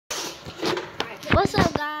What's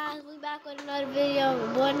up, guys? We back with another video. A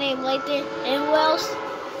boy named Lathan and who else?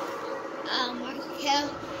 Markel.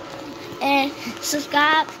 And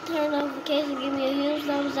subscribe, turn notifications, give me a huge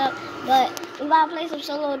thumbs up. But we about to play some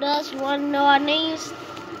solo dust. You want to know our names?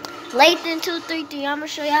 Lathan233. I'm gonna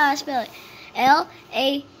show you how to spell it. Lathan.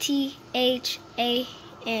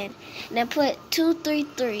 And then put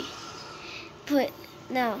 233.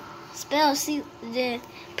 Spell C. Then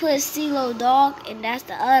put CeeLo Dog, and that's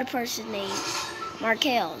the other person's name.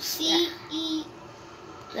 Markel. C-E.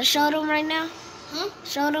 Let's show them right now. Huh?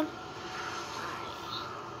 Show them.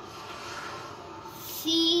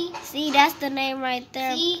 C. See, that's the name right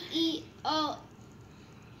there. C-E-O-L.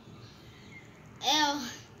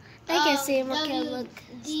 They can see it, Markel. Look.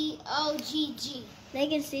 D-O-G-G. They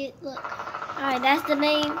can see it. Look. All right, that's the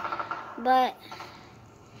name. But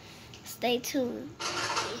stay tuned.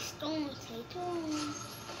 Stay tuned.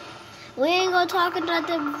 We ain't gonna talk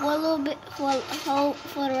nothing for a little bit for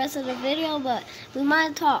the rest of the video, but we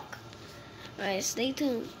might talk. All right, stay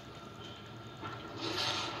tuned.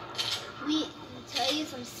 We tell you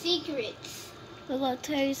some secrets. We're gonna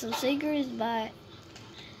tell you some secrets by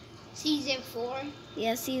Season 4.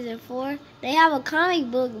 Yeah, season 4. They have a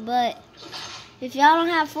comic book, but if y'all don't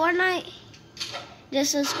have Fortnite,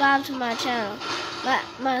 just subscribe to my channel.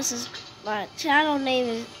 My channel name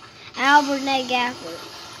is Albert Nate Gafford.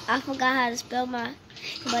 I forgot how to spell but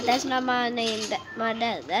that's not my name.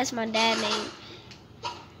 That's my dad's name.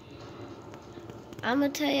 I'm gonna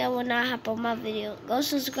tell you when I hop on my video. Go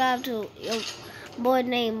subscribe to your boy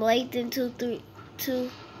named Lathan232.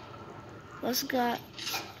 Go subscribe.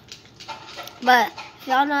 But if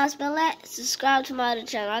y'all know how to spell that, subscribe to my other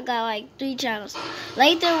channel. I got like 3 channels.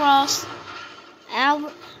 Lathan Ross,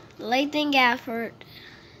 Lathan Gafford,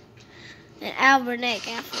 and Albert Nate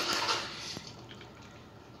Gafford.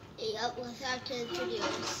 Yep, what's after the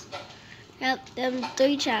videos? Yep, them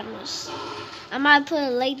 3 channels. I might put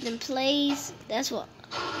Lathan Plays. That's what.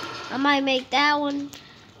 I might make that one.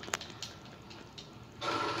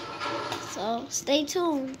 So stay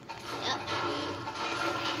tuned. Yep.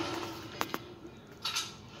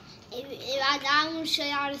 If I die, I'm gonna show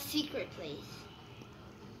y'all the secret place.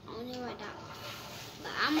 Only right now.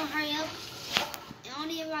 But I'm gonna hurry up. And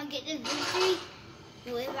only if I get this victory.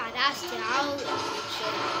 Well, if I die still, I'll show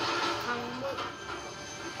y'all the comic book.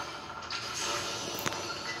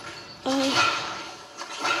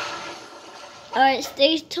 Alright,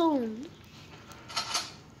 stay tuned.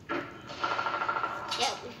 Yep,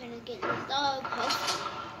 we're gonna get this dog, hopefully.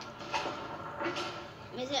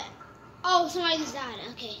 Is it? Oh, somebody just died.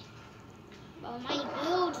 Okay. Well, my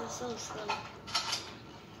builds are so slow.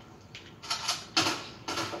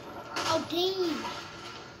 Oh,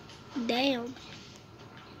 Damn.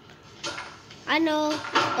 I know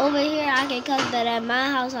over here I can cut, but at my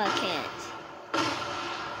house I can't.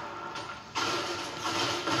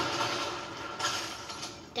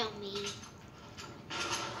 Dummy.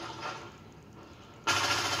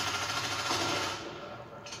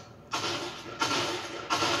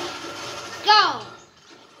 Go!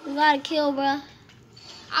 You gotta kill, bruh.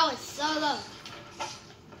 I was so low.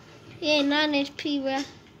 He ain't 9 HP, bruh.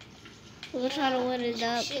 We're trying to win it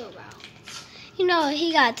up. Chill, bro. You know,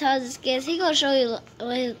 he got tons of skins. He gonna show you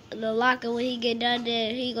the locker when he get done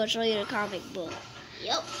there. He gonna show you the comic book.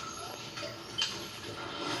 Yep.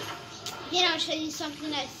 Then I'll show you something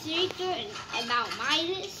that's secret about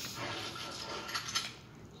Midas.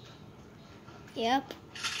 Yep.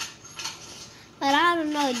 But I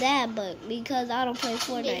don't know that, but because I don't play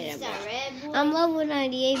Fortnite anymore. I'm level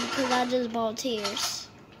 98 because I just bought tiers.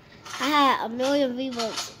 I had 1,000,000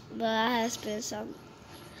 V-Bucks, but I had spent some.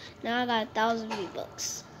 Now I got 1,000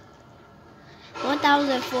 V-Bucks.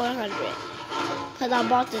 1,400. Because I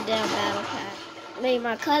bought the damn battle pass. Maybe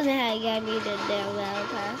my cousin had got me the damn battle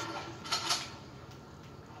pass.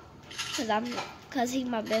 Because he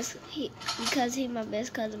my best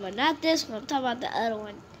cousin, but not this one. I'm talking about the other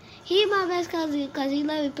one. He my best cousin because he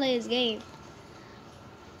let me play his game.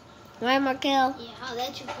 Right, Markel? Yeah, I'll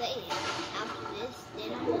let you play it after this.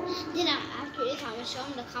 After this, I'm gonna show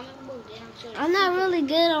him the comic book. Then I'll show you. I'm not really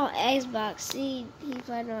good on Xbox. See, he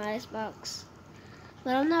playing on Xbox,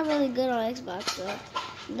 but I'm not really good on Xbox. So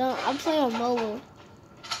I play on mobile.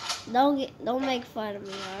 Don't make fun of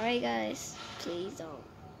me, all right, guys? Please don't.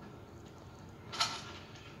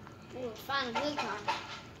 We'll find a good car.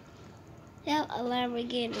 Yep, a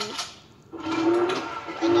Lamborghini.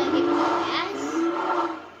 And they'll give you gas.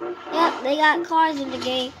 Yep, they got cars in the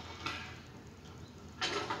game.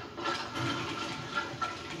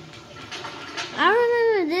 I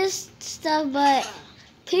remember this stuff, but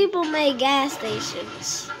people make gas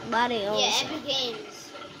stations by their own. Yeah, Epic Games.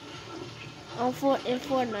 in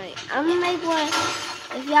Fortnite. I'm gonna make one.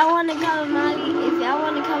 If y'all want to come in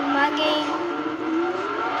my game,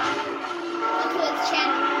 Go to his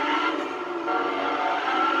channel.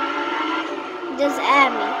 just add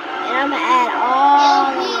me, and I'm gonna add all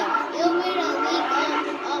of y'all. It'll be the link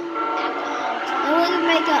up at the top. And we can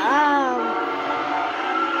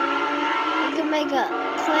make a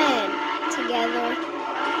clan together.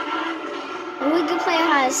 And we can play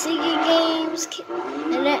hide and seeking games,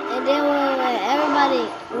 and then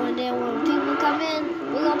when people come in,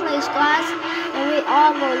 we gonna play squads, and we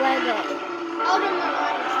all go like that. Oh, the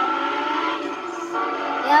Marauders.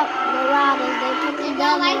 Yep, Marauders. They put If them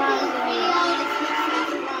y'all down like this Marauders. video, just hit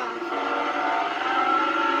subscribe.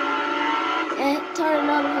 And turn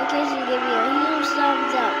the notification, give me a huge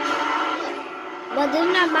thumbs up. But this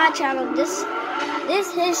is not my channel. This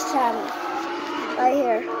his channel right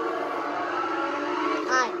here.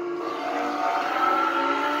 Alright.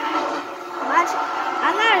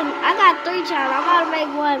 I got 3 channels. I'm about to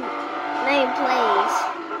make one named Plays.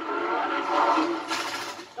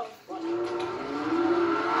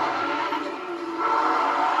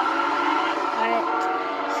 Alright,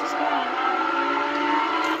 subscribe.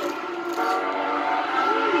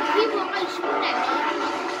 People might shoot at me.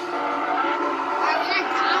 Alright, when I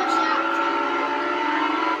die, shot.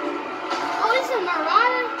 Oh, it's a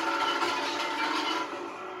Marauder?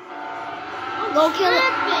 Go kill it.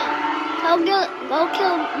 Tripping. Go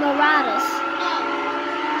kill Marauders. No.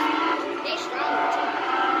 They stronger too.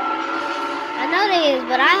 I know they is,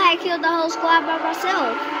 but I had killed the whole squad by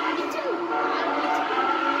myself. Me too.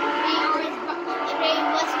 If they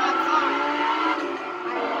was my car,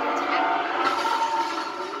 I would attack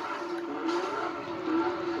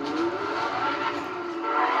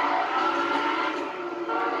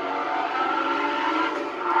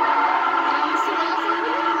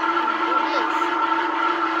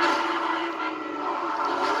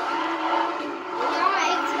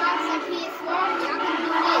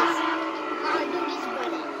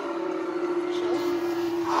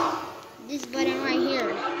this button right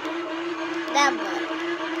here. That one.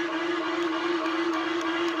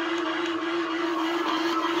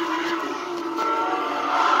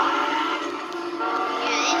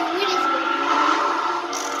 Yeah, and we just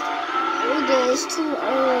We did this too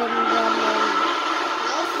early in the morning.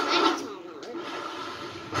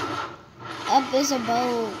 Up is a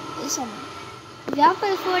bowl. If y'all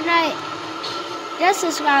play Fortnite, just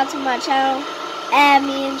subscribe to my channel. Add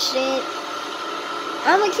me and shit.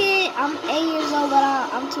 I'm a kid. I'm 8 years old, but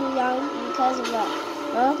I'm too young because of that.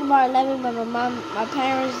 My uncle are 11, but my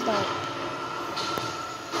parents don't.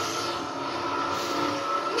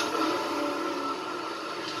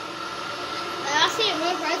 I see a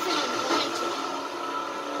real person I'm going to.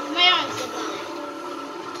 My arms are going.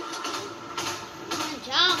 Come on,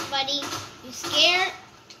 jump, buddy. You scared?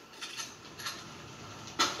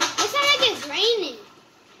 It sounds like it's raining.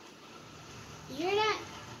 You hear that?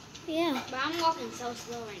 Yeah. But I'm walking so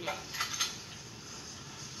slow right now.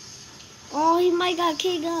 Oh, he might got a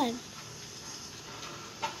key gun.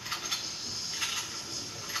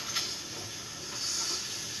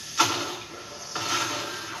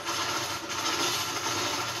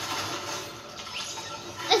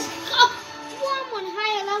 Let's go! Well, I'm on a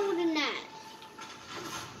higher level than that.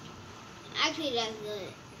 Actually, that's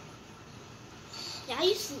good. Yeah,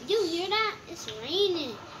 you hear that? It's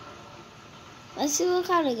raining. Let's see what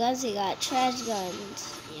kind of guns he got. Trash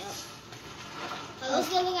guns. Yep. Let's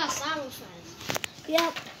go look outside real fast.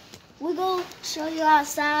 Yep. We go show you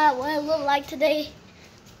outside what it look like today.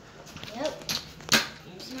 Yep.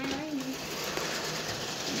 It's not raining.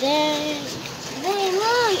 Then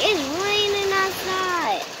look, it's raining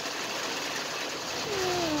outside.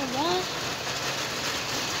 Oh, man.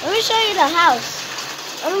 Let me show you the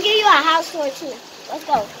house. I'm gonna give you a house tour too. Let's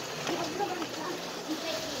go.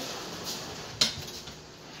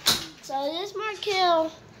 So this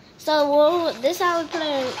Markel. So this how we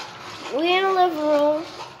play. We in the living room.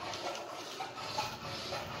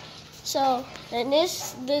 So and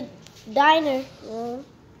this the diner room.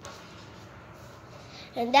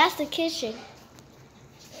 And that's the kitchen.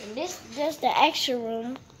 And this just the extra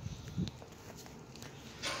room.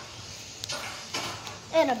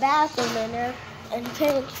 And a bathroom in there. And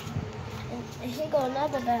here go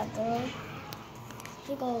another bathroom.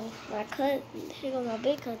 Here go my cousin. Here go my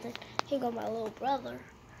big cousin. Here go my little brother.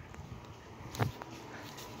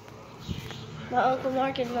 My Uncle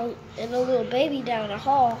Mark and the little baby down the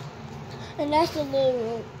hall. And that's the little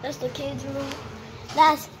room. That's the kids' room.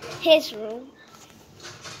 That's his room.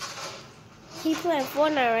 He's playing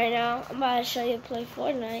Fortnite right now. I'm about to show you play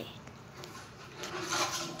Fortnite.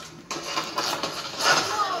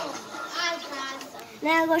 Whoa!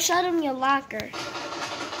 Now go show them your locker.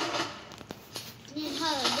 Yeah,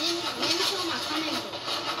 hold on. Let me show my comic book.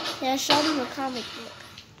 Yeah, show them the comic book.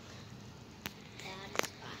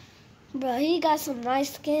 Bro, he got some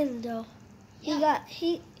nice skins though. Yeah.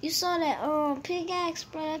 You saw that pickaxe,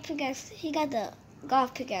 bro, that pickaxe, he got the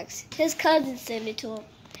golf pickaxe. His cousin sent it to him.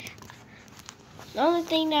 The only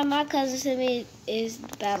thing that my cousin sent me is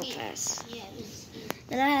the battle pass. Yeah,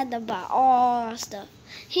 And I had to buy all that stuff.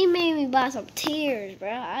 He made me buy some tears,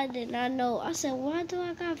 bro. I did not know. I said, why do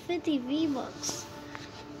I got 50 V-Bucks?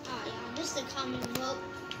 oh yeah, this is the comic book.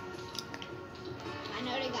 I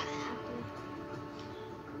know they got Apple.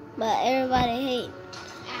 But everybody hate.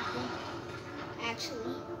 Apple.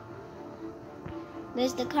 Actually.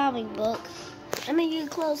 This the comic book. Let me get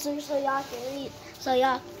closer so y'all can read. So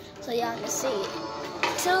y'all can see it.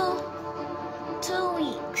 2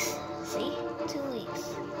 weeks. See? 2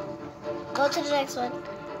 weeks. Go to the next one.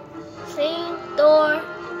 See Thor,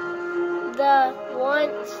 the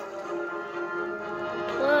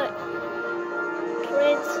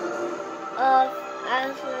Prince of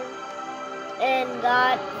Aslan and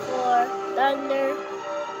God for Thunder.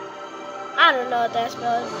 I don't know what that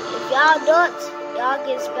spells. If y'all don't, y'all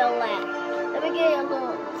can spell that. Let me get a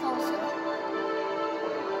little closer.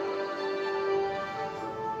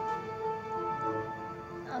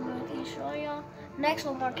 I'm gonna show y'all. Next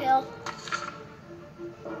one, Markel.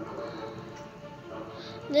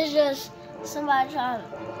 This is just somebody trying to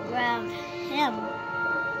grab him,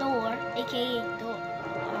 Thor, aka Thor.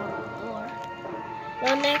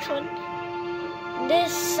 The next one.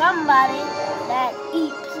 This somebody that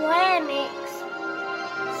eat planets.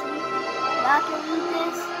 See, y'all can eat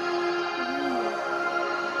this.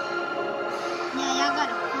 Yeah, y'all got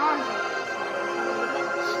a problem.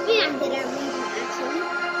 You're not good at reading, actually.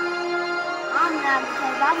 I'm not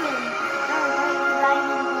because I'm in third grade because I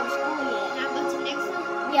didn't go to school yet. Now go to the next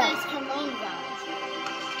one. Yeah. That's coronavirus.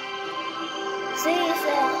 See, it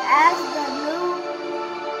says, as the new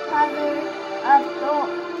father of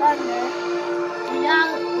thunder. Do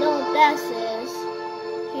y'all know what that says?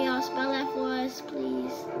 Can y'all spell that for us,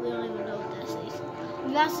 please? We don't even know what that says.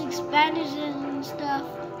 If y'all speak Spanish and stuff,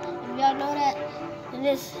 if y'all know that, then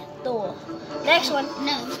it's Thor. Next one.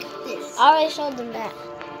 No, look at this. I already showed them that.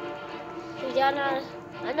 If y'all know,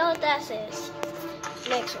 I know what that says.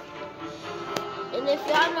 Next one. And if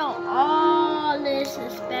y'all know all this in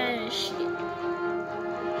Spanish shit,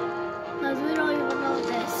 because we don't even know what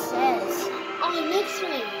that says. Oh, next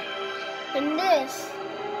one. And this,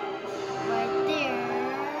 right there,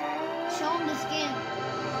 Show them the skin.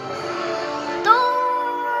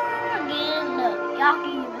 Thor again. Look, y'all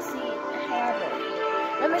can even see it, the hammer.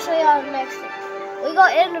 Let me show y'all the next thing. We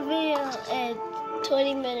gonna end the video in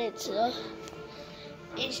 20 minutes. So.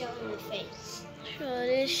 And show them the face. Show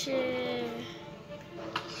this shit.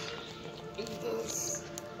 And this.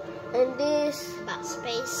 And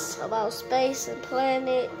this About space. and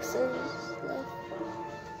planets and stuff.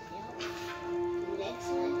 Next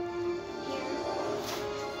one. Here.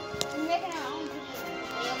 We're making our own video.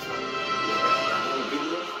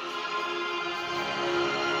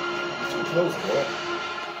 Too close, boy.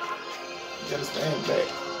 You gotta stand back.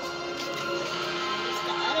 It's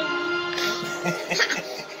the other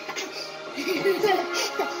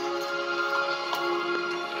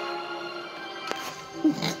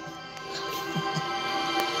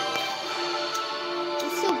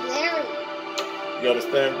It's so blurry. You gotta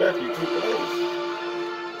stand back. You too close.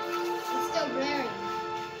 It's still blurry.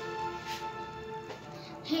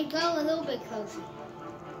 Hey, go a little bit closer.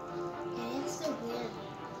 Yeah, it's still blurry.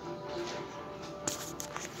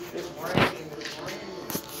 It's raining. It's raining.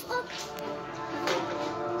 Look.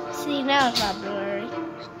 See, now it's not blurry.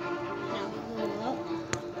 Now we go up.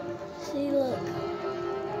 See, look.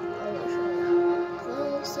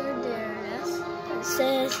 Closer there. That's it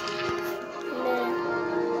says. And then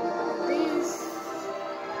these.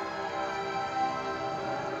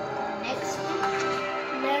 Next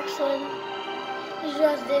one. Next one is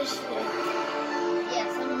just this shit.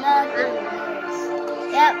 Yes, I'm Nothing.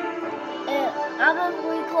 Yep. I'm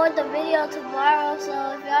gonna record the video tomorrow, so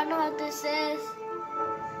if y'all know what this says,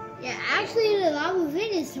 Yeah, actually, the lava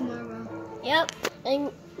event is tomorrow. yep.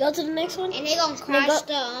 And go to the next one. And they gonna crash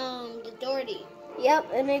the Doherty. Yep,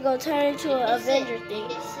 and they gonna turn into an That's Avenger it. thing.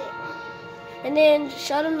 That's it. And then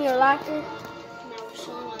show them your locker. Now we're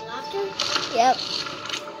showing my locker. Yep.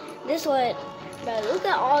 This one, bro, look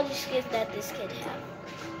at all the skins that this kid have.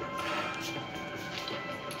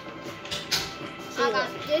 See, I got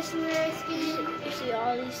this rare skin. you see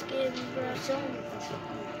all these skins, bro? Show them.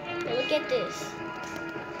 Now look at this.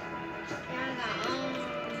 And I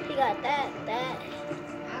got He got that. I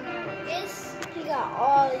got this. He got got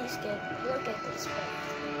all these skins. Look at this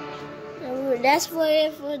one. And that's for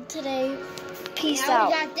it for today. Peace now out.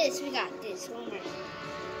 we got this. We got this. One more.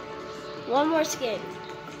 One more skin.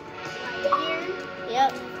 Right here.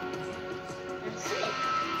 Yep. That's it.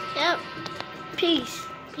 Yep. Peace.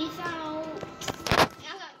 Peace out.